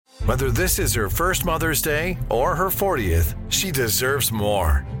Whether this is her first Mother's Day or her 40th, she deserves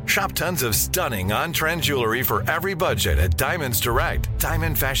more. Shop tons of stunning on-trend jewelry for every budget at Diamonds Direct.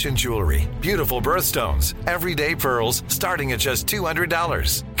 Diamond fashion jewelry, beautiful birthstones, everyday pearls starting at just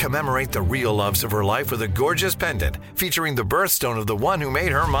 $200. Commemorate the real loves of her life with a gorgeous pendant featuring the birthstone of the one who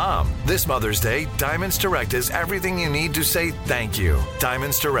made her mom. This Mother's Day, Diamonds Direct is everything you need to say thank you.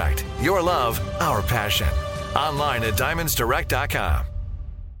 Diamonds Direct. Your love, our passion. Online at diamondsdirect.com.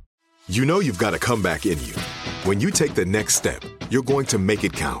 You know you've got a comeback in you. When you take the next step, you're going to make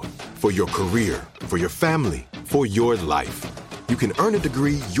it count. For your career, for your family, for your life. You can earn a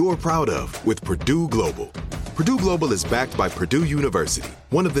degree you're proud of with Purdue Global. Purdue Global is backed by Purdue University,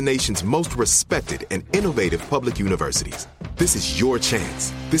 one of the nation's most respected and innovative public universities. This is your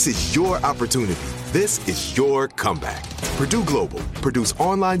chance. This is your opportunity. This is your comeback. Purdue Global, Purdue's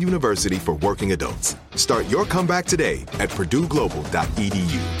online university for working adults. Start your comeback today at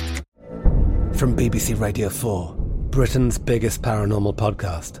purdueglobal.edu. From BBC Radio 4, Britain's biggest paranormal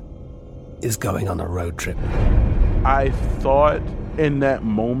podcast is going on a road trip. I thought in that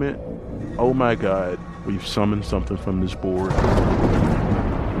moment, oh my God, we've summoned something from this board.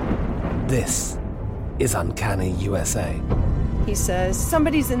 This is Uncanny USA. He says,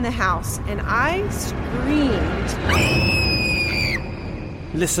 somebody's in the house, and I screamed.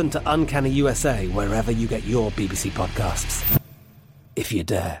 Listen to Uncanny USA wherever you get your BBC podcasts, if you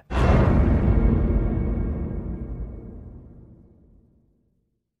dare.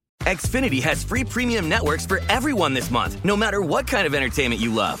 Xfinity has free premium networks for everyone this month, no matter what kind of entertainment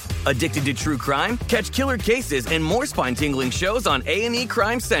you love. Addicted to true crime? Catch killer cases and more spine-tingling shows on A&E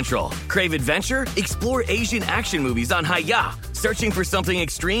Crime Central. Crave adventure? Explore Asian action movies on Hi-YAH. Searching for something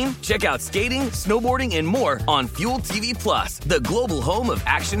extreme? Check out skating, snowboarding, and more on Fuel TV Plus, the global home of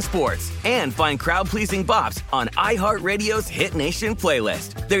action sports. And find crowd-pleasing bops on iHeartRadio's Hit Nation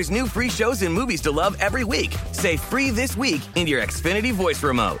playlist. There's new free shows and movies to love every week. Say free this week in your Xfinity voice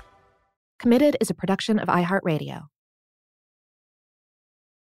remote. Committed is a production of iHeartRadio.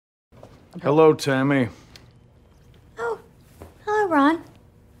 Hello, Tammy. Oh, hello, Ron.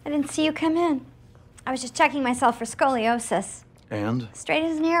 I didn't see you come in. I was just checking myself for scoliosis. And? Straight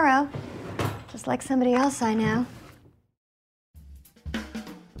as an arrow. Just like somebody else I know.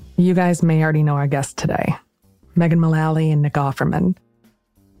 You guys may already know our guests today, Megan Mullally and Nick Offerman.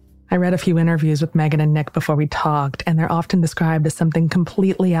 I read a few interviews with Megan and Nick before we talked, and they're often described as something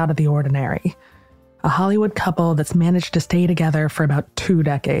completely out of the ordinary. A Hollywood couple that's managed to stay together for about 2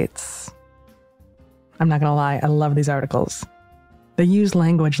 decades. I'm not gonna lie, I love these articles. They use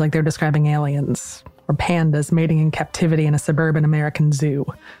language like they're describing aliens, or pandas mating in captivity in a suburban American zoo.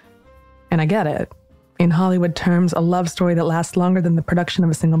 And I get it. In Hollywood terms, a love story that lasts longer than the production of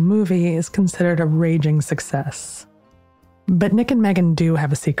a single movie is considered a raging success. But Nick and Megan do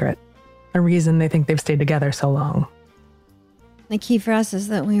have a secret, a reason they think they've stayed together so long. The key for us is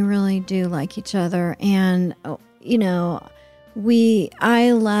that we really do like each other. And, you know,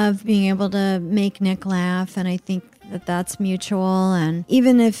 I love being able to make Nick laugh, and I think that that's mutual. And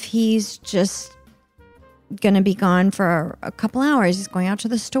even if he's just going to be gone for a couple hours, he's going out to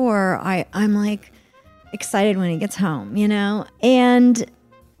the store, I'm like excited when he gets home, you know? And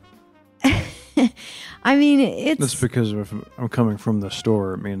I mean, That's because if I'm coming from the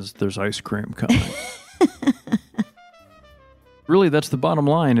store, it means there's ice cream coming. Really, that's the bottom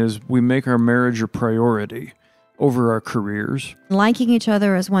line, is we make our marriage a priority over our careers. Liking each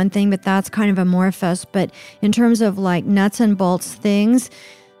other is one thing, but that's kind of amorphous. But in terms of like nuts and bolts things,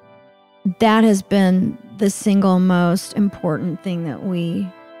 that has been the single most important thing that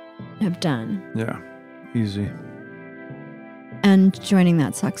we have done. Yeah, easy. And joining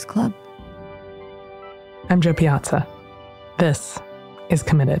that sex club. I'm Joe Piazza. This is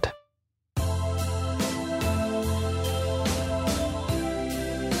Committed.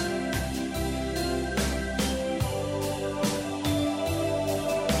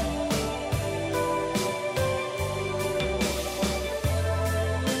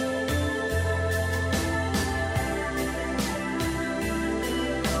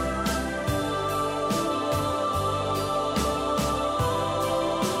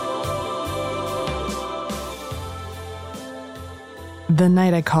 The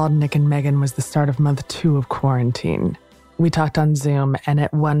night I called Nick and Megan was the start of month 2 of quarantine. We talked on Zoom, and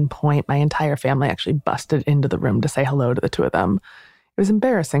at one point, my entire family actually busted into the room to say hello to the two of them. It was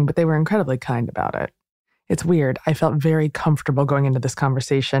embarrassing, but they were incredibly kind about it. It's weird. I felt very comfortable going into this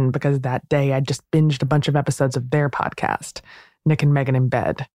conversation because that day I just binged a bunch of episodes of their podcast, Nick and Megan in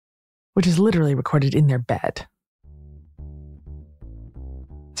Bed, which is literally recorded in their bed.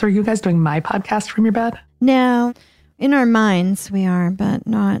 So are you guys doing my podcast from your bed? No. In our minds, we are, but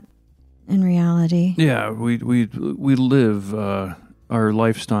not in reality. Yeah, we live, our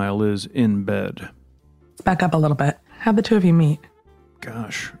lifestyle is in bed. Let's back up a little bit. How'd the two of you meet?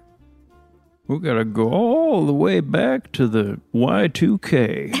 Gosh. We gotta go all the way back to the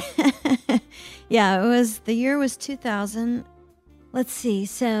Y2K. Yeah, the year was 2000. Let's see.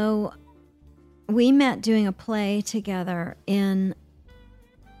 So we met doing a play together in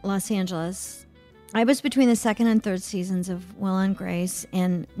Los Angeles. I was between the second and third seasons of Will and Grace,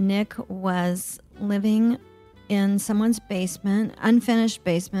 and Nick was living in someone's basement, unfinished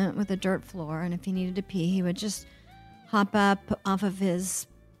basement with a dirt floor, and if he needed to pee, he would just hop up off of his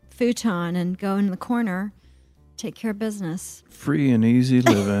futon and go in the corner, take care of business. Free and easy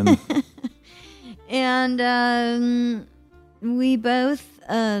living. And we both,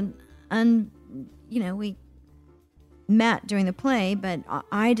 we met during the play, but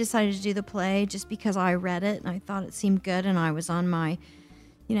I decided to do the play just because I read it and I thought it seemed good, and I was on my,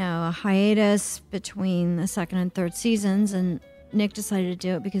 a hiatus between the second and third seasons, and Nick decided to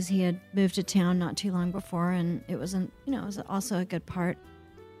do it because he had moved to town not too long before, and it was also a good part.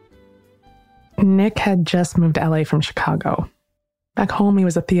 Nick had just moved to LA from Chicago. Back home, he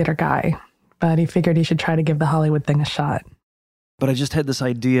was a theater guy, but he figured he should try to give the Hollywood thing a shot. But I just had this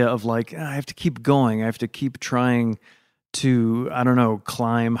idea of I have to keep going. I have to keep trying to,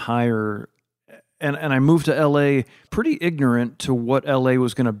 climb higher. And I moved to LA pretty ignorant to what LA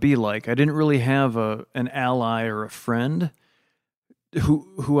was going to be like. I didn't really have an ally or a friend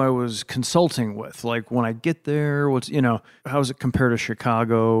who I was consulting with. Like, when I get there, how does it compare to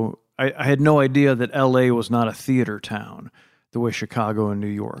Chicago? I had no idea that LA was not a theater town the way Chicago and New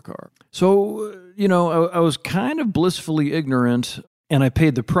York are. So, I was kind of blissfully ignorant, and I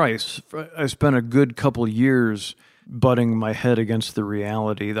paid the price. I spent a good couple years butting my head against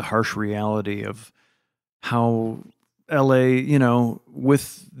the harsh reality of how LA,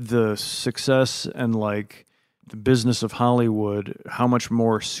 with the success and the business of Hollywood, how much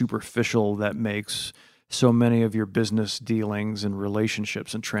more superficial that makes so many of your business dealings and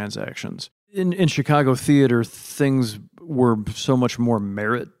relationships and transactions. In Chicago theater, things were so much more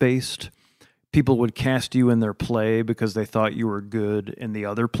merit-based. People would cast you in their play because they thought you were good in the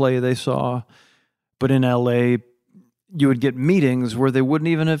other play they saw. But in LA, you would get meetings where they wouldn't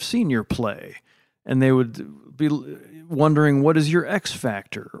even have seen your play. And they would be wondering, what is your X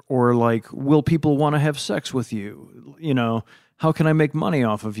factor? Or will people want to have sex with you? How can I make money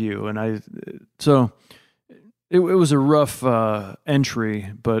off of you? And so it was a rough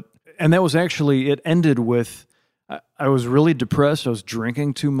entry, and that was actually, it ended with, I was really depressed. I was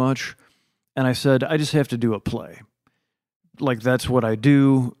drinking too much. And I said, I just have to do a play. That's what I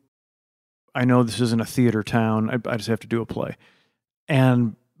do. I know this isn't a theater town. I just have to do a play.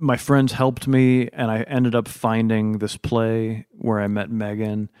 And my friends helped me, and I ended up finding this play where I met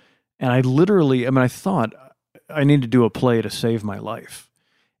Megan. And I literally, I thought I need to do a play to save my life.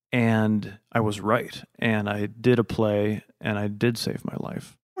 And I was right. And I did a play, and I did save my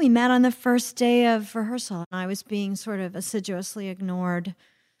life. We met on the first day of rehearsal. I was being sort of assiduously ignored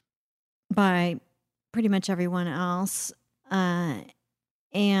by pretty much everyone else.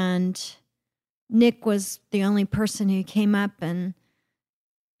 And Nick was the only person who came up and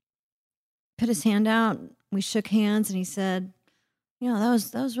put his hand out. We shook hands, and he said, that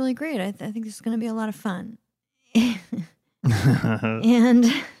was really great. I think this is going to be a lot of fun.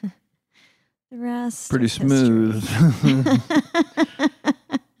 And the rest, pretty smooth.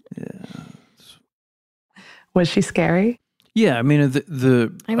 Yeah. Was she scary? Yeah, I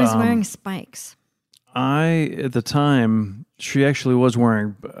was wearing spikes. At the time, she actually was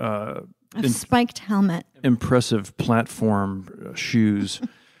wearing a spiked helmet, impressive platform shoes.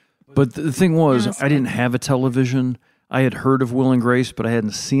 But the thing was, I didn't have a television. I had heard of Will and Grace, but I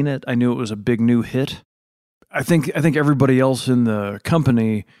hadn't seen it. I knew it was a big new hit. I think everybody else in the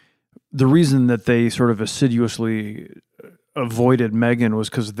company, the reason that they sort of assiduously avoided Megan was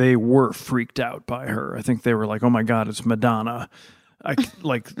because they were freaked out by her. I think they were like, "Oh my God, it's Madonna!" I'm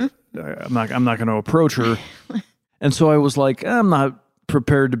not going to approach her. And so I was like, I'm not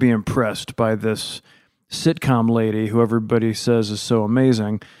prepared to be impressed by this sitcom lady who everybody says is so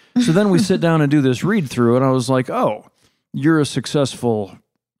amazing. So then we sit down and do this read through, and I was like, "Oh, you're a successful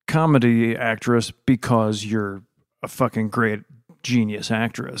comedy actress because you're a fucking great genius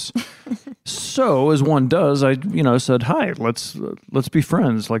actress." So as one does, I said, "Hi, let's be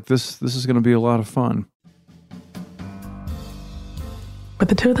friends. This is going to be a lot of fun." But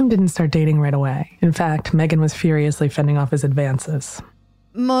the two of them didn't start dating right away. In fact, Megan was furiously fending off his advances.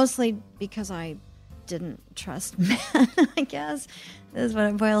 Mostly because I didn't trust men, I guess, is what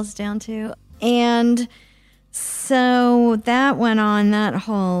it boils down to. And so that went on, that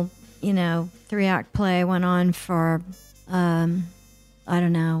whole 3-act play went on for,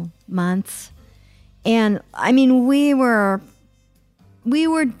 months. And I mean, we were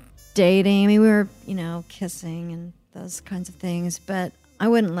dating. I mean, we were, kissing and those kinds of things, but I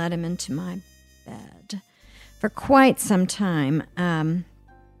wouldn't let him into my bed for quite some time.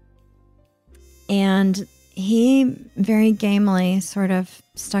 And he very gamely sort of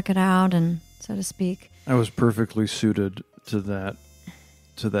stuck it out, and so to speak. I was perfectly suited to that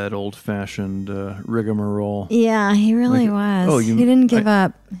old-fashioned rigmarole. Yeah, he really was. He didn't give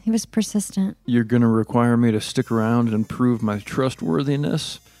up. He was persistent. You're going to require me to stick around and prove my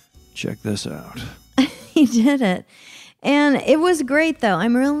trustworthiness? Check this out. He did it. And it was great, though.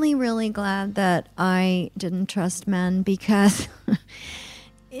 I'm really, really glad that I didn't trust men, because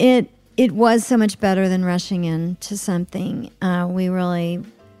it was so much better than rushing into something. We really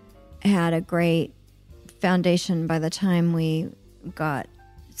had a great foundation by the time we got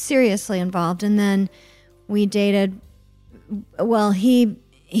seriously involved. And then we dated. Well, he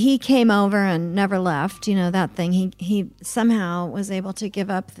came over and never left, that thing. He somehow was able to give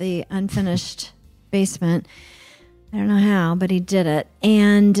up the unfinished basement. I don't know how, but he did it.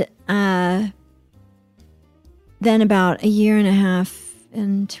 And then about a year and a half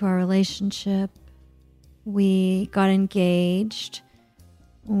into our relationship, we got engaged.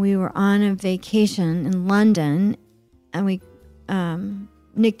 We were on a vacation in London, and we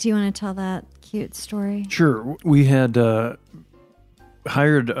Nick, do you want to tell that cute story? Sure. We had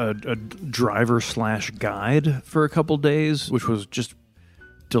hired a driver/guide for a couple days, which was just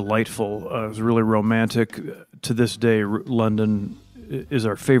delightful. It was really romantic. To this day, London is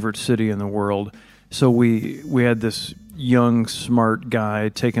our favorite city in the world. So we had this young, smart guy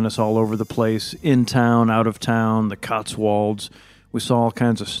taking us all over the place, in town, out of town, the Cotswolds. We saw all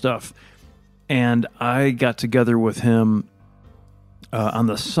kinds of stuff. And I got together with him on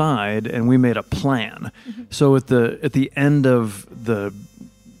the side, and we made a plan. Mm-hmm. So at the end of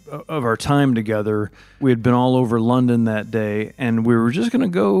our time together, we had been all over London that day, and we were just going to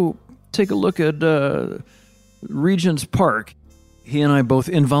go take a look at Regent's Park. He and I both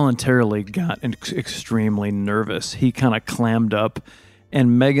involuntarily got extremely nervous. He kind of clammed up,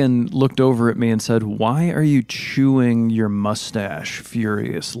 and Megan looked over at me and said, "Why are you chewing your mustache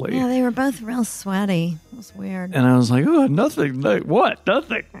furiously?" Yeah, they were both real sweaty. It was weird. And I was like, "Oh, nothing. What?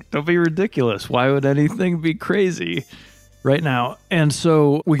 Nothing. Don't be ridiculous. Why would anything be crazy right now?" And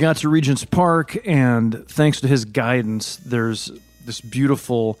so we got to Regent's Park, and thanks to his guidance, there's this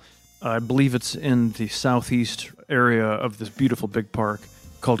beautiful, I believe it's in the southeast area of this beautiful big park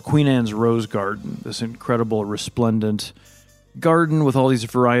called Queen Anne's Rose Garden, this incredible resplendent garden with all these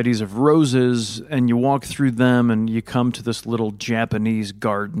varieties of roses, and you walk through them and you come to this little Japanese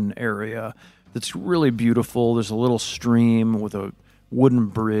garden area that's really beautiful. There's a little stream with a wooden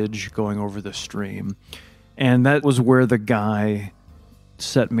bridge going over the stream, and that was where the guy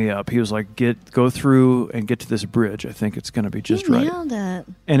set me up. He was like, go through and get to this bridge. I think it's going to be just right. Nailed it.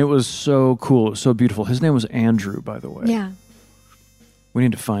 And it was so cool. It was so beautiful. His name was Andrew, by the way. Yeah. We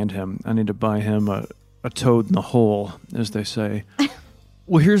need to find him. I need to buy him a toad in the hole, as they say.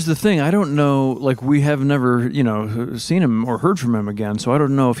 Well, here's the thing. I don't know, we have never, seen him or heard from him again, so I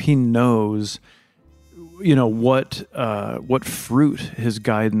don't know if he knows, what fruit his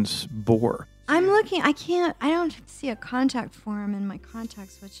guidance bore. I'm looking. I don't see a contact form in my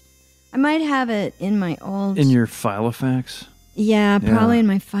contacts, which I might have it in my old... In your Filofax? Yeah, probably in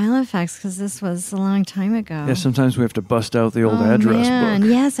my Filofax, because this was a long time ago. Yeah, sometimes we have to bust out the old address book.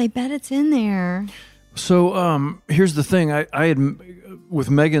 Yes, I bet it's in there. So here's the thing. I had, with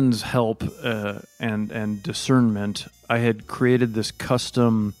Megan's help and discernment, I had created this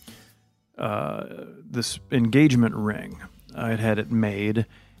custom, this engagement ring. I had it made,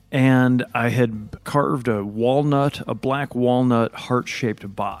 and I had carved a black walnut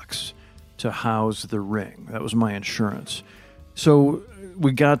heart-shaped box to house the ring. That was my insurance. So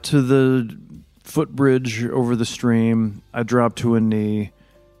we got to the footbridge over the stream. I dropped to a knee,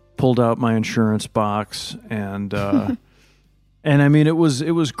 pulled out my insurance box, and and I mean, it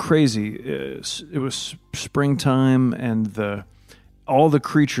was crazy. It was springtime, and all the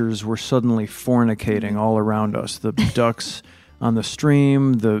creatures were suddenly fornicating all around us. The ducks on the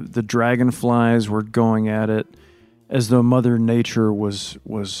stream, the dragonflies were going at it, as though Mother Nature was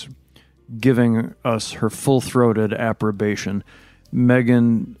giving us her full-throated approbation.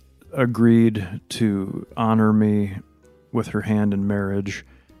 Megan agreed to honor me with her hand in marriage,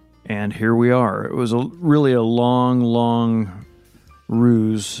 and here we are. It was really a long, long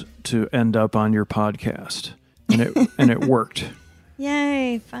ruse to end up on your podcast, and it worked.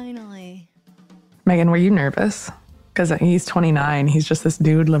 Yay, finally. Megan, were you nervous? Because he's 29. He's just this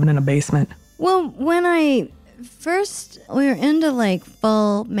dude living in a basement. Well, when we were into like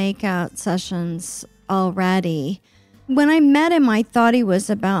full makeout sessions already. When I met him, I thought he was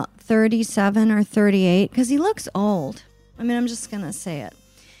about 37 or 38 because he looks old. I mean, I'm just going to say it.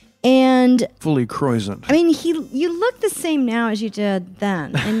 And fully croissant. I mean, you look the same now as you did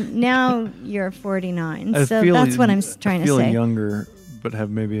then. And now you're 49. So that's what I'm trying to say. I feel younger, but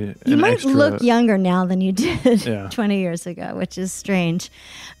have maybe you might extra... look younger now than you did 20 years ago, which is strange.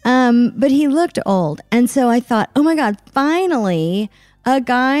 But he looked old. And so I thought, oh my God, finally a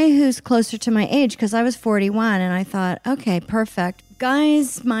guy who's closer to my age, because I was 41. And I thought, okay, perfect.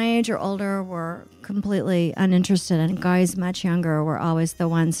 Guys my age or older were completely uninterested, and guys much younger were always the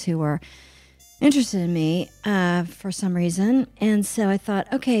ones who were interested in me for some reason. And so I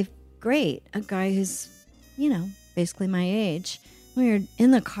thought, okay, great. A guy who's, basically my age. We were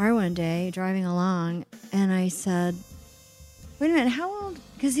in the car one day driving along, and I said, wait a minute, how old?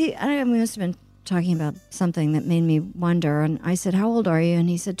 Because we must have been talking about something that made me wonder. And I said, how old are you? And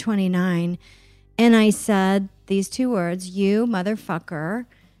he said, 29. And I said these two words, you motherfucker.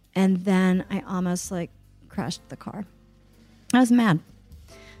 And then I almost crashed the car. I was mad.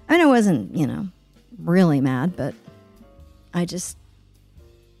 I mean, I wasn't, really mad, but I just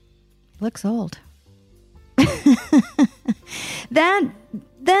looks old. That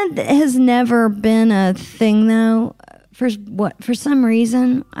has never been a thing, though. For some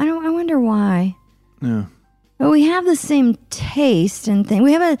reason, I wonder why. Yeah. But we have the same taste and thing.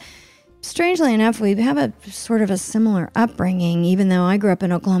 We have strangely enough, we have a sort of a similar upbringing. Even though I grew up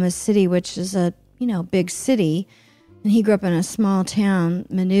in Oklahoma City, which is a big city, and he grew up in a small town,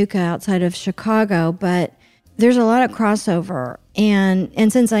 Manuka, outside of Chicago. But there's a lot of crossover, and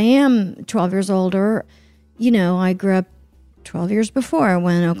since I am 12 years older, I grew up 12 years before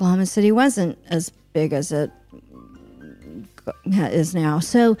when Oklahoma City wasn't as big as it is now.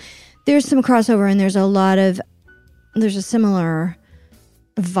 So there's some crossover, and there's a similar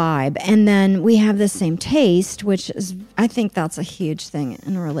vibe. And then we have the same taste, which is, I think that's a huge thing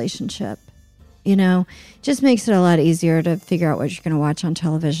in a relationship. Just makes it a lot easier to figure out what you're going to watch on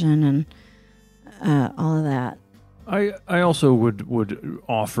television and all of that. I also would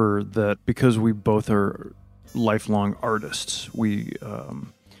offer that because we both are lifelong artists,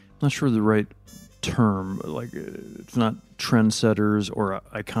 I'm not sure the right term, it's not trendsetters or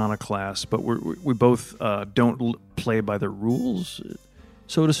iconoclasts, but we both don't play by the rules,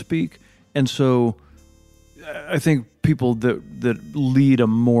 so to speak. And so I think people that lead a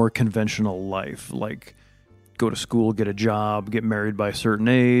more conventional life, like go to school, get a job, get married by a certain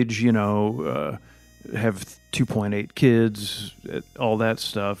age, have 2.8 kids, all that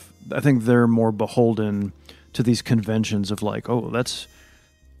stuff, I think they're more beholden to these conventions of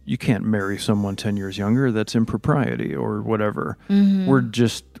you can't marry someone 10 years younger, that's impropriety or whatever. Mm-hmm.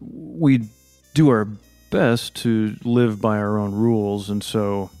 We do our best to live by our own rules. And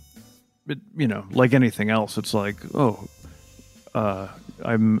so, like anything else, it's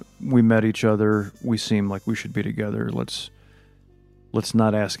we met each other, we seem like we should be together. Let's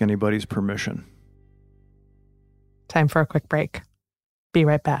not ask anybody's permission. Time for a quick break. Be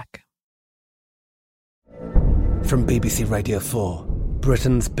right back. From BBC Radio 4,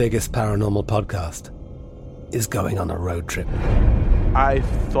 Britain's biggest paranormal podcast is going on a road trip. I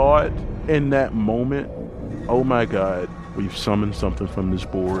thought in that moment, oh my God, we've summoned something from this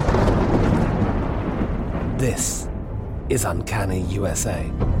board. This is Uncanny USA.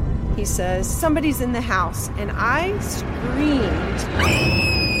 He says, somebody's in the house, and I screamed.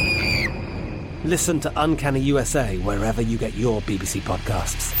 Listen to Uncanny USA wherever you get your BBC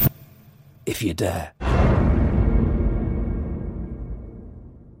podcasts, if you dare.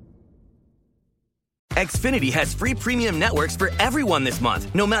 Xfinity has free premium networks for everyone this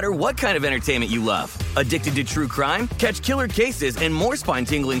month, no matter what kind of entertainment you love. Addicted to true crime? Catch killer cases and more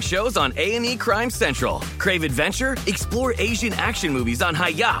spine-tingling shows on A&E Crime Central. Crave adventure? Explore Asian action movies on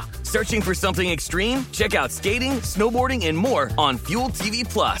Hi-Ya. Searching for something extreme? Check out skating, snowboarding, and more on Fuel TV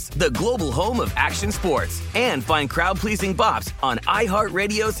Plus, the global home of action sports. And find crowd-pleasing bops on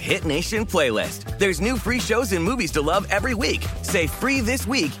iHeartRadio's Hit Nation playlist. There's new free shows and movies to love every week. Say free this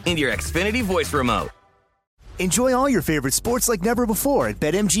week in your Xfinity voice remote. Enjoy all your favorite sports like never before at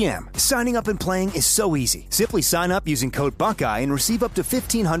BetMGM. Signing up and playing is so easy. Simply sign up using code Buckeye and receive up to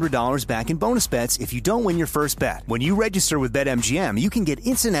 $1,500 back in bonus bets if you don't win your first bet. When you register with BetMGM, you can get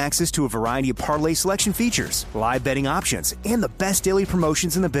instant access to a variety of parlay selection features, live betting options, and the best daily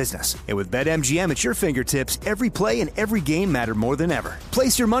promotions in the business. And with BetMGM at your fingertips, every play and every game matter more than ever.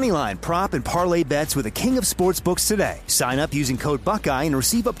 Place your moneyline, prop, and parlay bets with the king of sportsbooks today. Sign up using code Buckeye and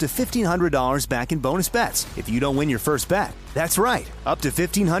receive up to $1,500 back in bonus bets. If you don't win your first bet. That's right, up to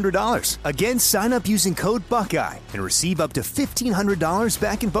 $1,500. Again, sign up using code Buckeye and receive up to $1,500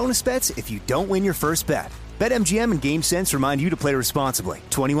 back in bonus bets if you don't win your first bet. BetMGM and GameSense remind you to play responsibly.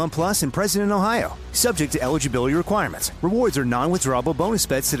 21 plus and present in Ohio. Subject to eligibility requirements. Rewards are non-withdrawable bonus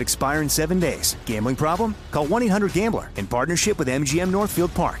bets that expire in 7 days. Gambling problem? Call 1-800-GAMBLER in partnership with MGM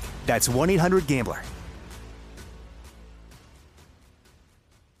Northfield Park. That's 1-800-GAMBLER.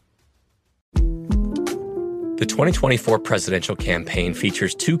 The 2024 presidential campaign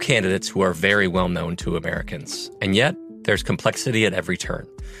features two candidates who are very well known to Americans. And yet, there's complexity at every turn.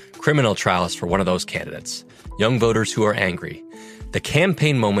 Criminal trials for one of those candidates. Young voters who are angry. The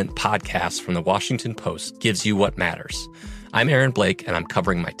Campaign Moment podcast from the Washington Post gives you what matters. I'm Aaron Blake, and I'm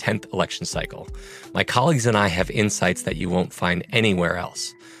covering my 10th election cycle. My colleagues and I have insights that you won't find anywhere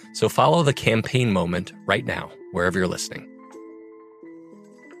else. So follow The Campaign Moment right now, wherever you're listening.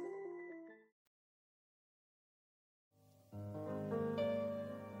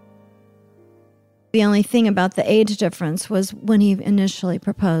 The only thing about the age difference was when he initially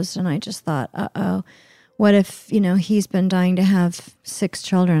proposed, and I just thought, uh-oh, what if, he's been dying to have 6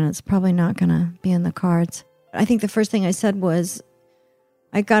 children? It's probably not going to be in the cards. I think the first thing I said was,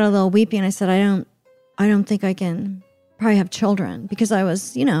 I got a little weepy, and I said, I don't think I can probably have children, because I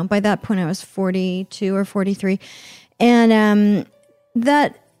was, by that point I was 42 or 43, and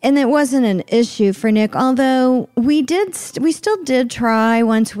it wasn't an issue for Nick, although we still did try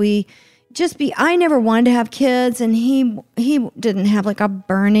once I never wanted to have kids, and he didn't have like a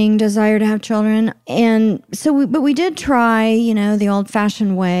burning desire to have children. And so we did try, the old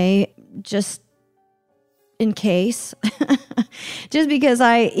fashioned way, just in case, just because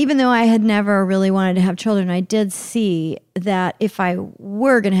even though I had never really wanted to have children, I did see that if I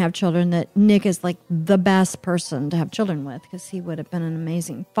were going to have children, that Nick is like the best person to have children with, because he would have been an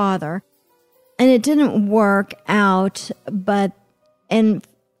amazing father. And it didn't work out, and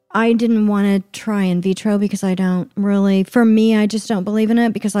I didn't want to try in vitro because for me, I just don't believe in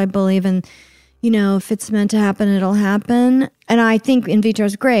it, because I believe in, if it's meant to happen, it'll happen. And I think in vitro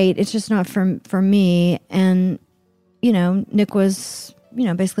is great. It's just not for me. And, Nick was,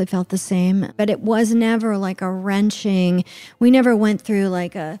 basically felt the same, but it was never like a wrenching, we never went through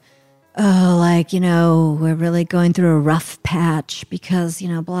like we're really going through a rough patch because,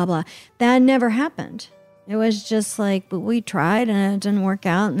 blah, blah. That never happened. It was just like, but we tried and it didn't work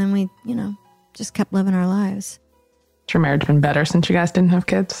out. And then we, just kept living our lives. Has your marriage been better since you guys didn't have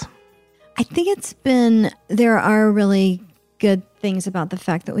kids? I think there are really good things about the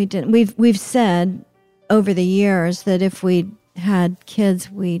fact that we didn't. We've said over the years that if we had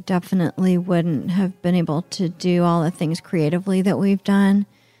kids, we definitely wouldn't have been able to do all the things creatively that we've done.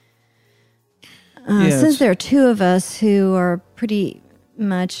 Since there are 2 of us who are pretty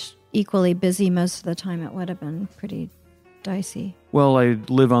much equally busy most of the time, it would have been pretty dicey. Well, I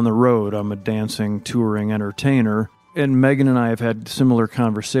live on the road. I'm a dancing, touring entertainer. And Megan and I have had similar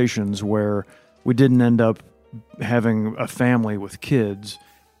conversations where we didn't end up having a family with kids,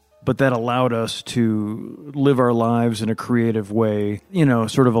 but that allowed us to live our lives in a creative way,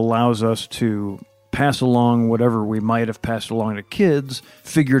 sort of allows us to pass along whatever we might have passed along to kids,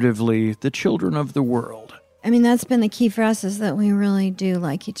 figuratively, the children of the world. I mean, that's been the key for us, is that we really do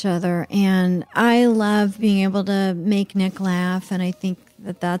like each other. And I love being able to make Nick laugh, and I think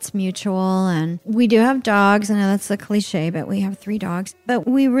that that's mutual. And we do have dogs. I know that's a cliche, but we have 3 dogs. But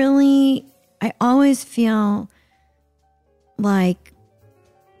I always feel like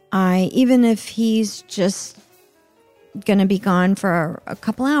even if he's just going to be gone for a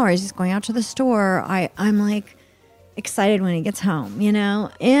couple hours, he's going out to the store, I'm like excited when he gets home,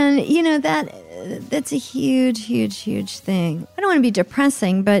 and that's a huge thing. I don't want to be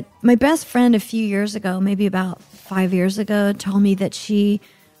depressing, but my best friend a few years ago, maybe about 5 years ago, told me that she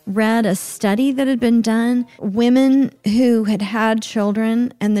read a study that had been done. Women who had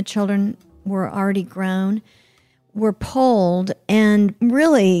children and the children were already grown were polled, and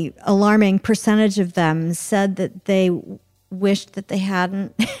really alarming percentage of them said that they wished that they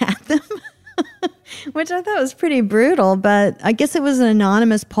hadn't had them. Which I thought was pretty brutal, but I guess it was an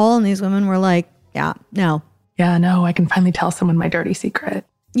anonymous poll, and these women were like, yeah, no. Yeah, no, I can finally tell someone my dirty secret.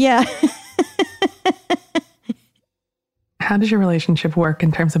 Yeah. How does your relationship work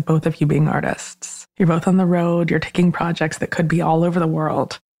in terms of both of you being artists? You're both on the road, you're taking projects that could be all over the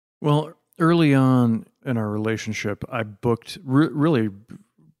world. Well, early on in our relationship, I booked, really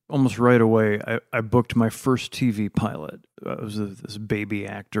almost right away, I booked my first TV pilot. I was this baby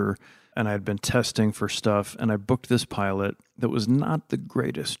actor, and I had been testing for stuff, and I booked this pilot that was not the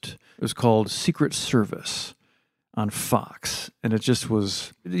greatest. It was called Secret Service on Fox, and it just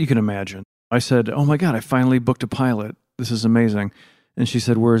was, you can imagine. I said, oh my God, I finally booked a pilot. This is amazing. And she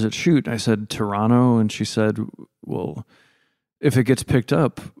said, where is it shoot? I said, Toronto. And she said, well, if it gets picked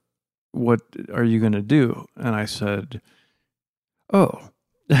up, what are you going to do? And I said, oh,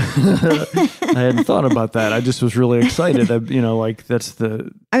 I hadn't thought about that. I just was really excited. I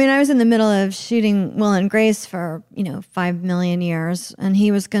was in the middle of shooting Will and Grace for, 5 million years. And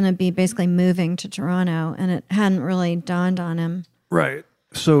he was going to be basically moving to Toronto. And it hadn't really dawned on him. Right.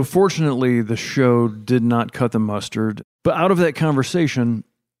 So fortunately, the show did not cut the mustard. But out of that conversation,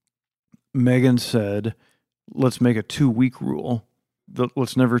 Megan said, let's make a 2-week rule.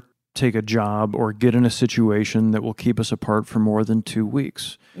 Let's never take a job or get in a situation that will keep us apart for more than 2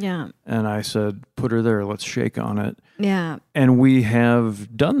 weeks. Yeah. And I said, put her there. Let's shake on it. Yeah. And we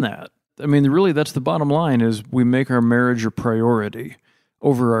have done that. I mean, really, that's the bottom line is we make our marriage a priority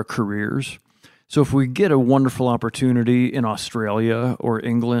over our careers. So if we get a wonderful opportunity in Australia or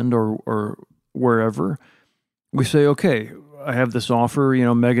England or wherever, we say, okay, I have this offer.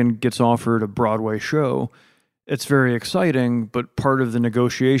 Megan gets offered a Broadway show. It's very exciting, but part of the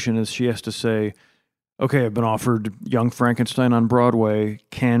negotiation is she has to say, okay, I've been offered Young Frankenstein on Broadway.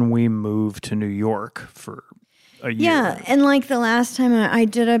 Can we move to New York for a year? Yeah, and like the last time I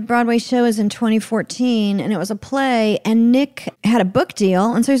did a Broadway show was in 2014, and it was a play, and Nick had a book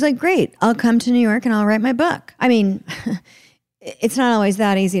deal, and so he's like, great, I'll come to New York and I'll write my book. I mean, it's not always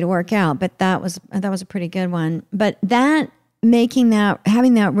that easy to work out, but that was a pretty good one. But having that,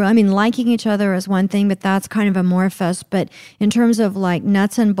 liking each other is one thing, but that's kind of amorphous. But in terms of like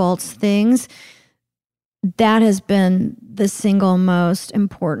nuts and bolts things, that has been the single most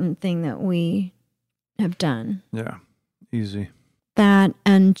important thing that we have done. Yeah, easy. That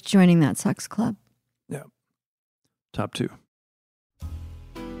and joining that sex club. Yeah. Top 2.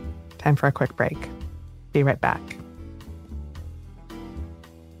 Time for a quick break. Be right back.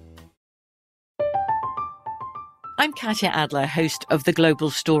 I'm Katya Adler, host of The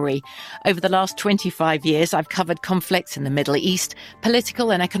Global Story. Over the last 25 years, I've covered conflicts in the Middle East,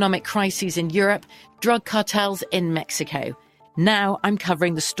 political and economic crises in Europe, drug cartels in Mexico. Now I'm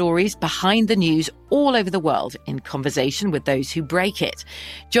covering the stories behind the news all over the world in conversation with those who break it.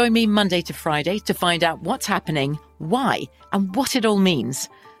 Join me Monday to Friday to find out what's happening, why, and what it all means.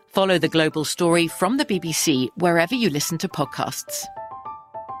 Follow The Global Story from the BBC wherever you listen to podcasts.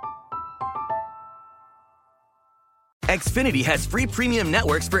 Xfinity has free premium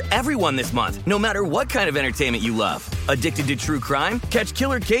networks for everyone this month, no matter what kind of entertainment you love. Addicted to true crime? Catch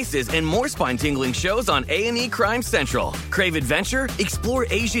killer cases and more spine-tingling shows on A&E Crime Central. Crave adventure? Explore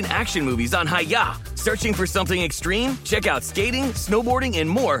Asian action movies on Hi-Ya. Searching for something extreme? Check out skating, snowboarding, and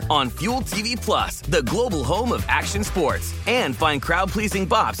more on Fuel TV Plus, the global home of action sports. And find crowd-pleasing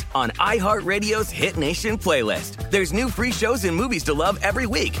bops on iHeartRadio's Hit Nation playlist. There's new free shows and movies to love every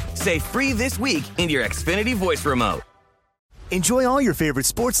week. Say free this week in your Xfinity voice remote. Enjoy all your favorite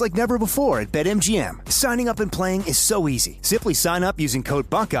sports like never before at BetMGM. Signing up and playing is so easy. Simply sign up using code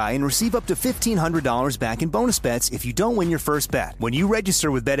Buckeye and receive up to $1,500 back in bonus bets if you don't win your first bet. When you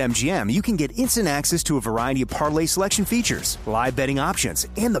register with BetMGM, you can get instant access to a variety of parlay selection features, live betting options,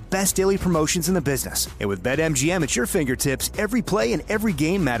 and the best daily promotions in the business. And with BetMGM at your fingertips, every play and every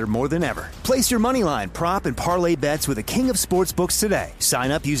game matter more than ever. Place your moneyline, prop, and parlay bets with the king of sportsbooks today.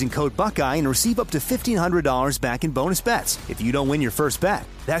 Sign up using code Buckeye and receive up to $1,500 back in bonus bets if you don't win your first bet.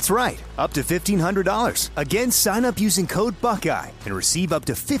 That's right, up to $1,500. Again, sign up using code Buckeye and receive up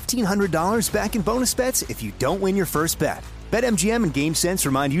to $1,500 back in bonus bets if you don't win your first bet. BetMGM and GameSense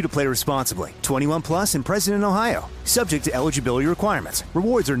remind you to play responsibly. 21 plus and present in Ohio. Subject to eligibility requirements.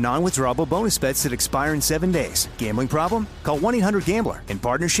 Rewards are non-withdrawable bonus bets that expire in 7 days. Gambling problem? Call 1-800-GAMBLER in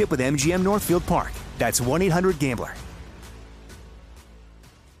partnership with MGM Northfield Park. That's 1-800-GAMBLER.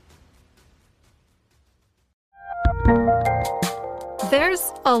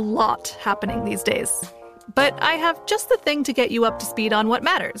 There's a lot happening these days, but I have just the thing to get you up to speed on what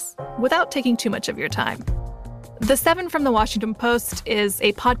matters without taking too much of your time. The 7 from the Washington Post is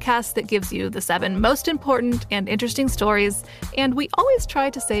a podcast that gives you the 7 most important and interesting stories, and we always try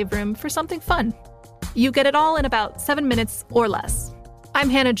to save room for something fun. You get it all in about 7 minutes or less. I'm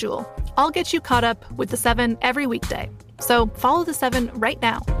Hannah Jewell. I'll get you caught up with the 7 every weekday. So follow the 7 right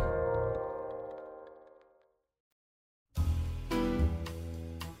now.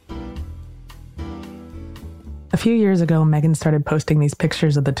 A few years ago, Megan started posting these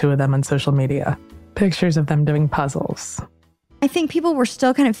pictures of the two of them on social media. Pictures of them doing puzzles. I think people were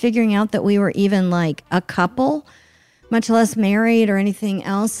still kind of figuring out that we were even like a couple, much less married or anything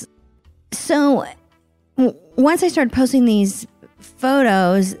else. So once I started posting these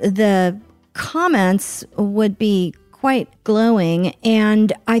photos, the comments would be quite glowing.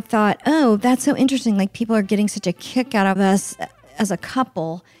 And I thought, oh, that's so interesting. Like, people are getting such a kick out of us as a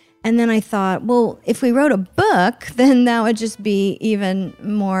couple. And then I thought, well, if we wrote a book, then that would just be even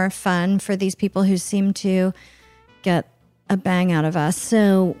more fun for these people who seem to get a bang out of us.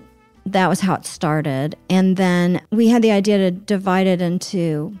 So that was how it started. And then we had the idea to divide it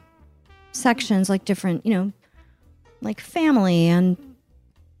into sections, like different, like family and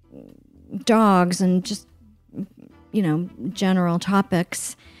dogs and just, general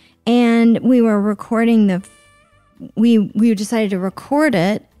topics. And we were recording we decided to record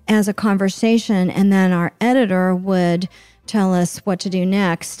it as a conversation, and then our editor would tell us what to do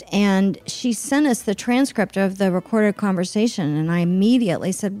next. And she sent us the transcript of the recorded conversation, and I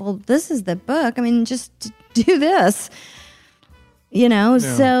immediately said, well, this is the book. I mean, just do this, Yeah.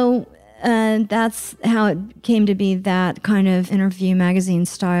 So that's how it came to be, that kind of interview magazine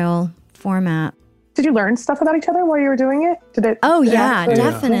style format. Did you learn stuff about each other while you were doing it? Oh, yeah,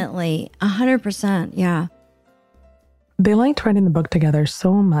 definitely. 100%. Yeah. They liked writing the book together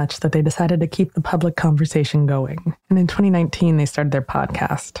so much that they decided to keep the public conversation going. And in 2019, they started their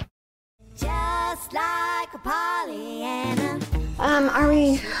podcast. Just like a Pollyanna. Are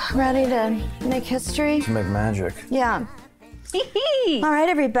we ready to make history? To make magic. Yeah. All right,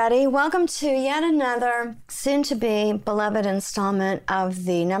 everybody. Welcome to yet another soon-to-be beloved installment of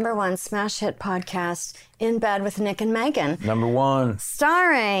the #1 smash hit podcast, In Bed with Nick and Megan. #1.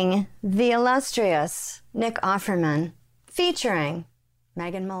 Starring the illustrious Nick Offerman, featuring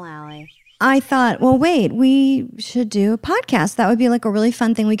Megan Mullally. I thought, well, wait, we should do a podcast. That would be like a really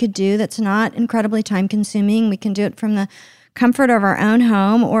fun thing we could do that's not incredibly time-consuming. We can do it from the comfort of our own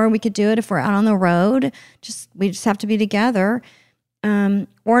home, or we could do it if we're out on the road. We just have to be together,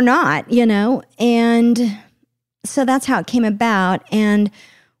 or not, And so that's how it came about. And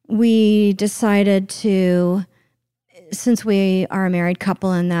we decided to, since we are a married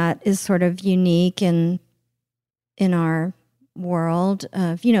couple, and that is sort of unique in our world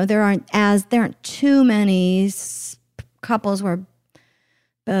of, there aren't too many couples where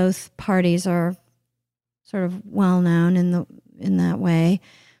both parties are sort of well known in that way.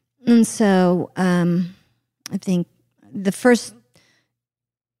 And so I think the first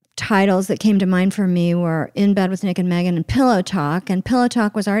titles that came to mind for me were In Bed with Nick and Megan and Pillow Talk. And Pillow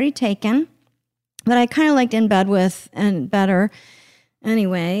Talk was already taken, but I kind of liked In Bed with and better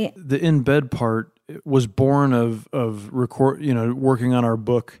anyway. The In Bed part was born of working on our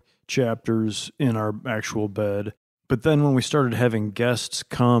book chapters in our actual bed. But then when we started having guests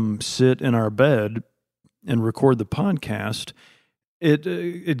come sit in our bed and record the podcast,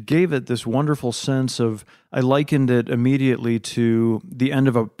 it gave it this wonderful sense of, I likened it immediately to the end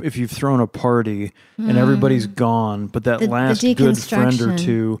of if you've thrown a party and everybody's gone, but that last good friend or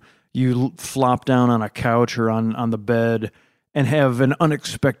two, you flop down on a couch or on the bed and have an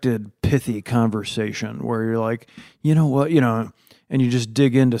unexpected pithy conversation where you're like, you know what, and you just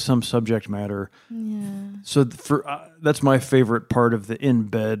dig into some subject matter. Yeah. So that's my favorite part of the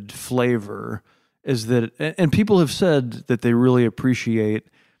in-bed flavor, is that, and people have said that they really appreciate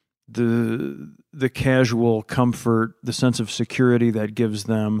the casual comfort, the sense of security that gives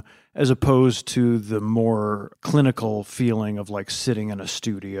them, as opposed to the more clinical feeling of like sitting in a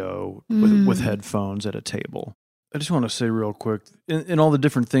studio with headphones at a table. I just want to say real quick, in all the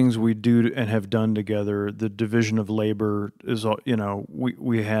different things we do and have done together, the division of labor is,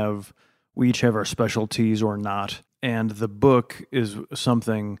 we each have our specialties or not. And the book is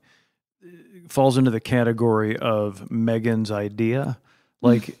something, falls into the category of Megan's idea.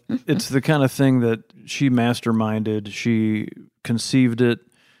 Like, it's the kind of thing that she masterminded, she conceived it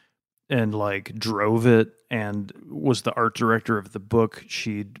and like drove it, and was the art director of the book.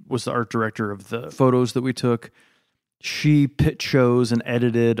 She was the art director of the photos that we took. She chose and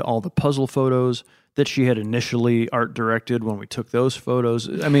edited all the puzzle photos that she had initially art directed when we took those photos.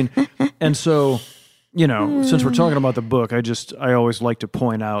 I mean, and so, since we're talking about the book, I always like to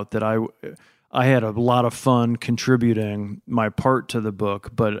point out that I had a lot of fun contributing my part to the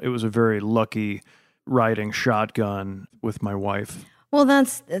book, but it was a very lucky riding shotgun with my wife. Well,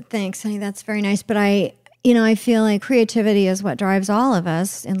 thanks, honey. That's very nice. But I feel like creativity is what drives all of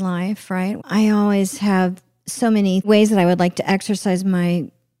us in life, right? I always have so many ways that I would like to exercise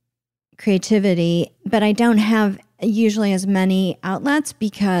my creativity, but I don't have usually as many outlets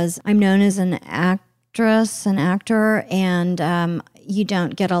because I'm known as an actress, an actor, and you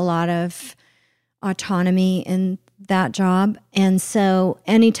don't get a lot of autonomy in that job. And so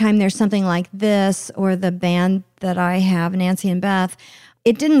anytime there's something like this or the band that I have, Nancy and Beth,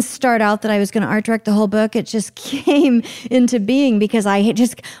 it didn't start out that I was going to art direct the whole book. It just came into being because I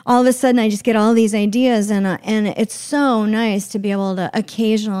just, all of a sudden, I just get all these ideas, and it's so nice to be able to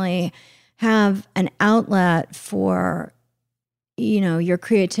occasionally have an outlet for, your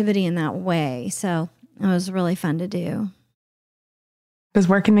creativity in that way. So it was really fun to do. Does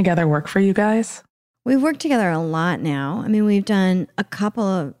working together work for you guys? We've worked together a lot now. I mean, we've done a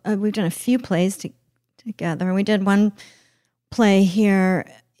few plays together. We did one play here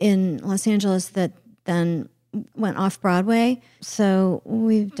in Los Angeles that then went off Broadway. So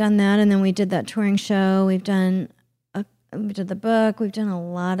we've done that, and then we did that touring show. We did the book. We've done a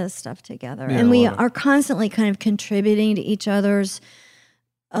lot of stuff together, and we are constantly kind of contributing to each other's.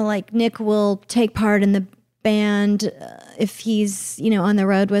 Like Nick will take part in the band if he's on the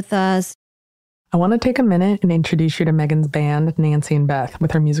road with us. I want to take a minute and introduce you to Megan's band, Nancy and Beth,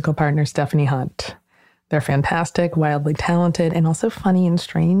 with her musical partner, Stephanie Hunt. They're fantastic, wildly talented, and also funny and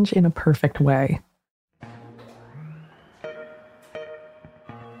strange in a perfect way.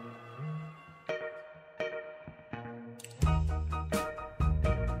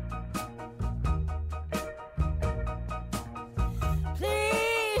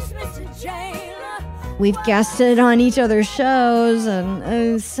 We've guested on each other's shows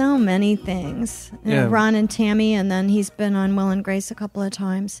and so many things. Ron and Tammy, and then he's been on Will and Grace a couple of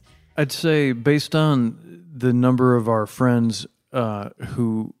times. I'd say based on the number of our friends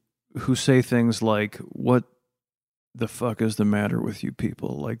who say things like, "What the fuck is the matter with you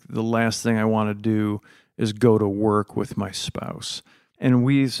people? Like, the last thing I want to do is go to work with my spouse." And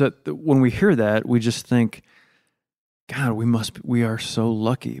we said that when we hear that, we just think, God, we are so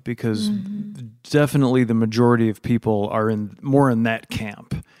lucky, because definitely the majority of people are more in that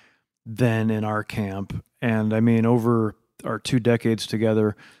camp than in our camp. And I mean, over our 2 decades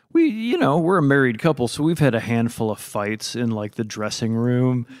together, we're a married couple, so we've had a handful of fights in like the dressing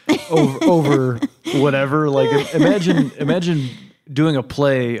room over whatever. Like, imagine doing a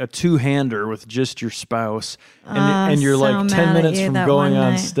play, a 2-hander with just your spouse, and you're like 10 minutes from going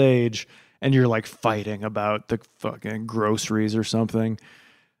on stage, and you're like fighting about the fucking groceries or something.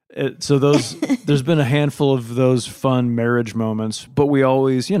 So there's been a handful of those fun marriage moments, but we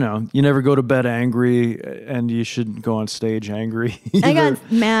always, you never go to bed angry, and you shouldn't go on stage angry either. I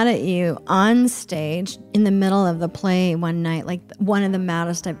got mad at you on stage in the middle of the play one night, like one of the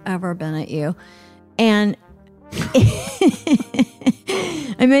maddest I've ever been at you. And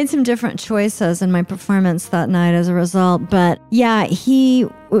I made some different choices in my performance that night as a result. But yeah,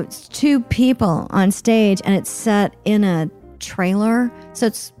 it was 2 people on stage, and it's set in a trailer.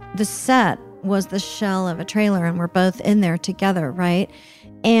 So the set was the shell of a trailer, and we're both in there together, right?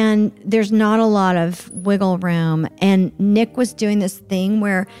 And there's not a lot of wiggle room. And Nick was doing this thing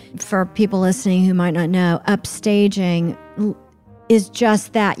where, for people listening who might not know, upstaging is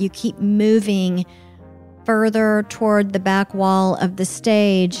just that. You keep moving further toward the back wall of the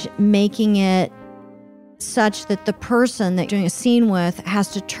stage, making it such that the person that you're doing a scene with has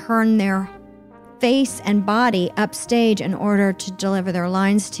to turn their face and body upstage in order to deliver their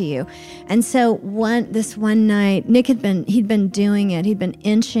lines to you. And so this one night, Nick he'd been doing it. He'd been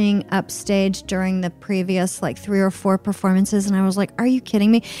inching upstage during the previous 3 or 4 performances. And I was like, are you kidding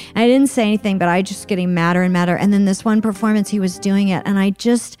me? And I didn't say anything, but I just getting madder and madder. And then this one performance, he was doing it. And I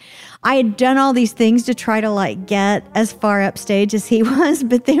had done all these things to try to get as far upstage as he was,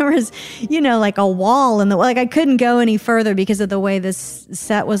 but there was, like a wall and I couldn't go any further because of the way this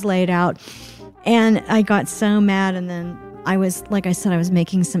set was laid out. And I got so mad, and then I was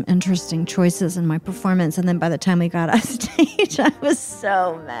making some interesting choices in my performance, and then by the time we got off stage, I was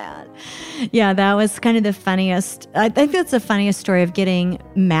so mad. Yeah, that was kind of the funniest. I think that's the funniest story of getting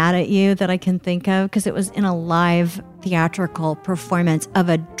mad at you that I can think of, because it was in a live theatrical performance of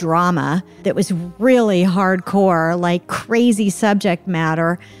a drama that was really hardcore, crazy subject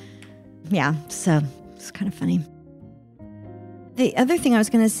matter. Yeah, so it's kind of funny. The other thing I was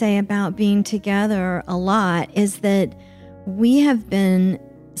going to say about being together a lot is that we're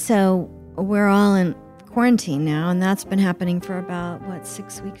all in quarantine now, and that's been happening for about,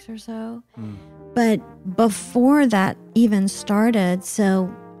 6 weeks or so. But before that even started, so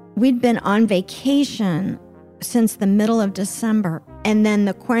we'd been on vacation since the middle of December, and then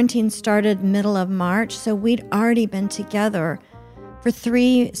the quarantine started middle of March, so we'd already been together for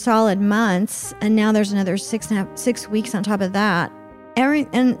 3 solid months, and now there's another 6 weeks on top of that.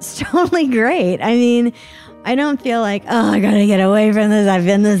 And it's totally great. I mean, I don't feel like, I gotta get away from this. I've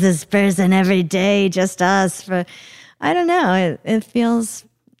been with this person every day, just us. I don't know. It feels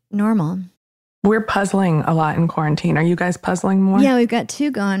normal. We're puzzling a lot in quarantine. Are you guys puzzling more? Yeah, we've got 2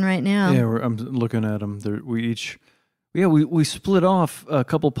 going right now. Yeah, I'm looking at them. Yeah, we split off a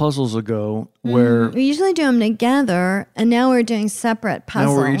couple puzzles ago where... We usually do them together, and now we're doing separate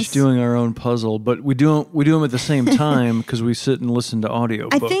puzzles. Now we're each doing our own puzzle, but we do them at the same time because we sit and listen to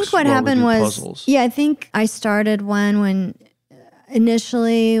audiobooks. I think what happened was... puzzles. Yeah, I think I started one when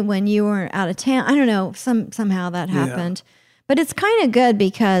you were out of town. I don't know, somehow that happened. Yeah. But it's kind of good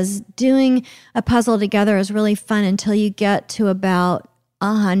because doing a puzzle together is really fun until you get to about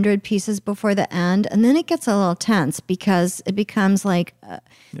 100 pieces before the end, and then it gets a little tense because it becomes like a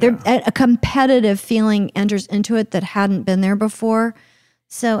competitive feeling enters into it that hadn't been there before.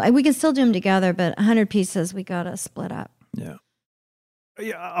 So we can still do them together, but 100 pieces we gotta split up. Yeah.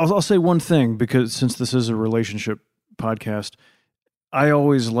 I'll say one thing, because since this is a relationship podcast, I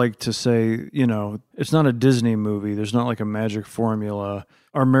always like to say, it's not a Disney movie. There's not like a magic formula.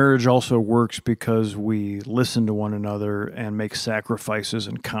 Our marriage also works because we listen to one another and make sacrifices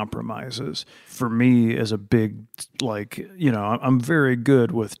and compromises. For me, as a big, I'm very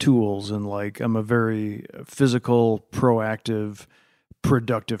good with tools, and I'm a very physical, proactive,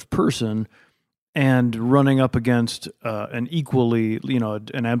 productive person. And running up against an equally,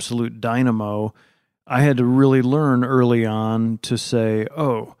 an absolute dynamo, I had to really learn early on to say,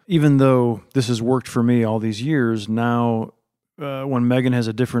 even though this has worked for me all these years, now when Megan has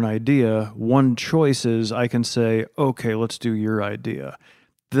a different idea, one choice is I can say, okay, let's do your idea.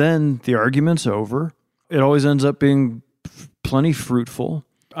 Then the argument's over. It always ends up being plenty fruitful.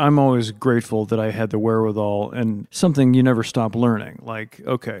 I'm always grateful that I had the wherewithal, and something you never stop learning.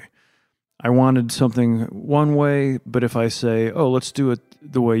 Okay, I wanted something one way, but if I say, let's do it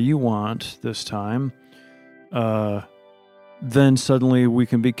the way you want this time, then suddenly we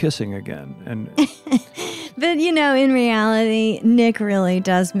can be kissing again. And But, in reality, Nick really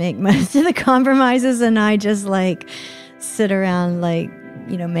does make most of the compromises, and I just sit around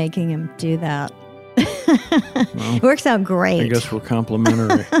making him do that. Well, it works out great. I guess we're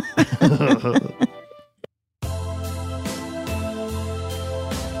complimentary.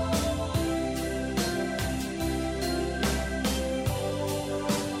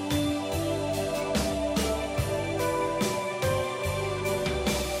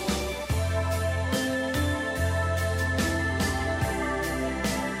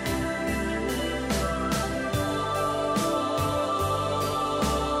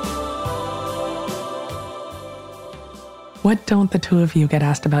 What don't the two of you get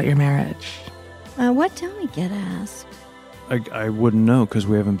asked about your marriage? What don't we get asked? I wouldn't know because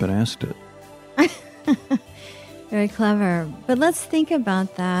we haven't been asked it. Very clever. But let's think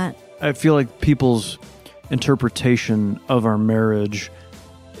about that. I feel like people's interpretation of our marriage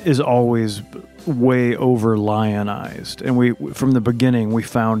is always way over lionized. And from the beginning, we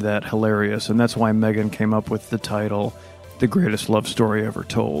found that hilarious. And that's why Megan came up with the title, The Greatest Love Story Ever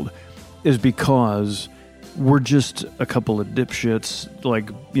Told, is because we're just a couple of dipshits,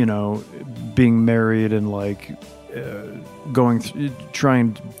 being married and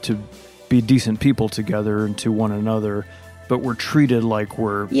trying to be decent people together and to one another, but we're treated like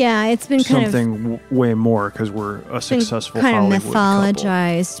we're it's been something way more because we're a successful kind Hollywood of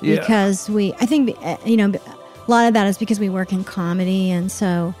mythologized couple. Because I think a lot of that is because we work in comedy, and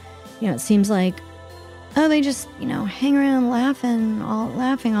so it seems like they just, hang around laughing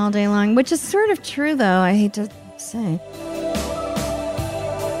all day long, which is sort of true, though, I hate to say.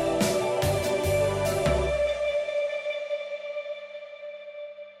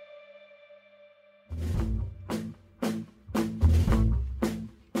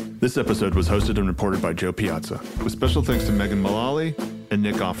 This episode was hosted and reported by Joe Piazza, with special thanks to Megan Mullally and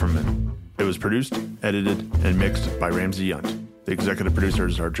Nick Offerman. It was produced, edited, and mixed by Ramsey Yunt. The executive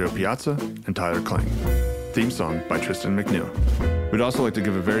producers are Joe Piazza and Tyler Kling. Theme song by Tristan McNeil. We'd also like to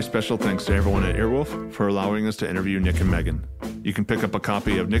give a very special thanks to everyone at Earwolf for allowing us to interview Nick and Megan. You can pick up a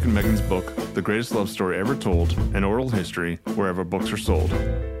copy of Nick and Megan's book, The Greatest Love Story Ever Told, An Oral History, wherever books are sold.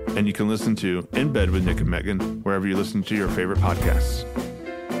 And you can listen to In Bed with Nick and Megan wherever you listen to your favorite podcasts.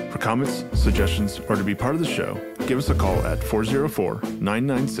 For comments, suggestions, or to be part of the show, give us a call at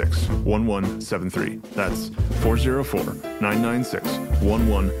 404-996-1173. That's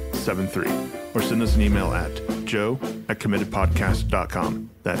 404-996-1173. Or send us an email at joe@committedpodcast.com.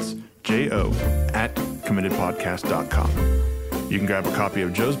 That's JO@committedpodcast.com. You can grab a copy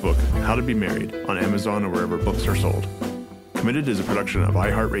of Joe's book, How to Be Married, on Amazon or wherever books are sold. Committed is a production of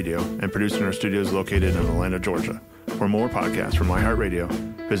iHeartRadio and produced in our studios located in Atlanta, Georgia. For more podcasts from iHeartRadio,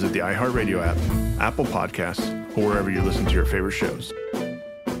 visit the iHeartRadio app, Apple Podcasts, or wherever you listen to your favorite shows.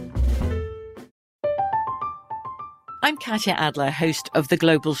 I'm Katya Adler, host of The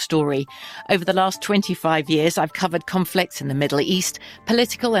Global Story. Over the last 25 years, I've covered conflicts in the Middle East,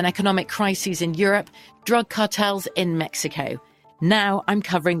 political and economic crises in Europe, drug cartels in Mexico. Now I'm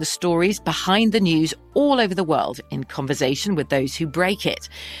covering the stories behind the news all over the world in conversation with those who break it.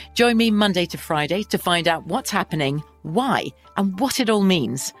 Join me Monday to Friday to find out what's happening, why, and what it all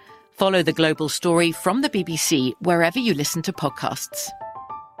means. Follow The Global Story from the BBC wherever you listen to podcasts.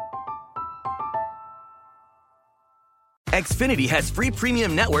 Xfinity has free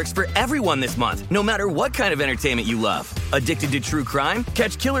premium networks for everyone this month, no matter what kind of entertainment you love. Addicted to true crime?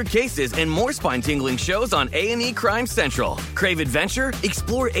 Catch killer cases and more spine-tingling shows on A&E Crime Central. Crave adventure?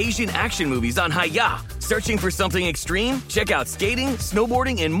 Explore Asian action movies on Hi-YAH. Searching for something extreme? Check out skating,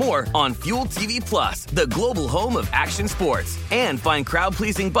 snowboarding, and more on Fuel TV Plus, the global home of action sports. And find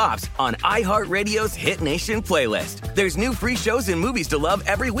crowd-pleasing bops on iHeartRadio's Hit Nation playlist. There's new free shows and movies to love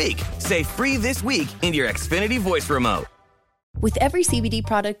every week. Say free this week in your Xfinity voice remote. With every CBD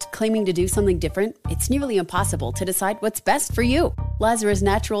product claiming to do something different, it's nearly impossible to decide what's best for you. Lazarus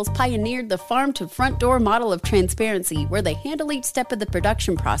Naturals pioneered the farm-to-front-door model of transparency, where they handle each step of the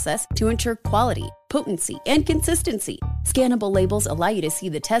production process to ensure quality, potency, and consistency. Scannable labels allow you to see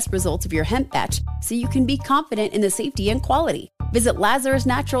the test results of your hemp batch, so you can be confident in the safety and quality. Visit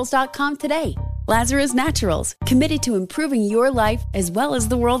LazarusNaturals.com today. Lazarus Naturals, committed to improving your life as well as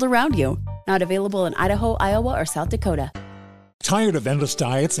the world around you. Not available in Idaho, Iowa, or South Dakota. Tired of endless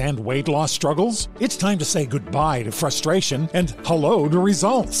diets and weight loss struggles? It's time to say goodbye to frustration and hello to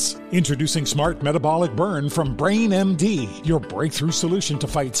results. Introducing Smart Metabolic Burn from Brain MD, your breakthrough solution to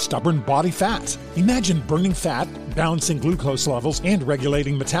fight stubborn body fat. Imagine burning fat, balancing glucose levels, and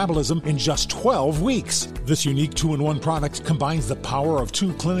regulating metabolism in just 12 weeks. This unique 2-in-1 product combines the power of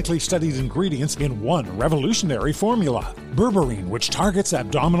 2 clinically studied ingredients in one revolutionary formula. Berberine, which targets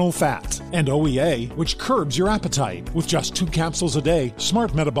abdominal fat, and OEA, which curbs your appetite. With just 2 capsules a day,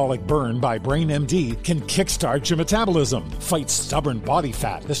 Smart Metabolic Burn by Brain MD can kickstart your metabolism, fight stubborn body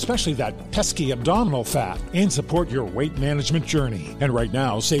fat, especially that pesky abdominal fat, and support your weight management journey. And right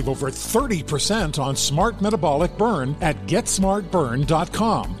now, save over 30% on Smart Metabolic Burn at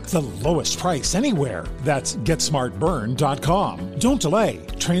GetSmartBurn.com. The lowest price anywhere. That's GetSmartBurn.com. Don't delay.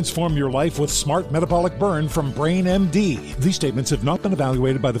 Transform your life with Smart Metabolic Burn from Brain MD. These statements have not been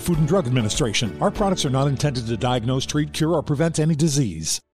evaluated by the Food and Drug Administration. Our products are not intended to diagnose, treat, cure, or prevent any disease.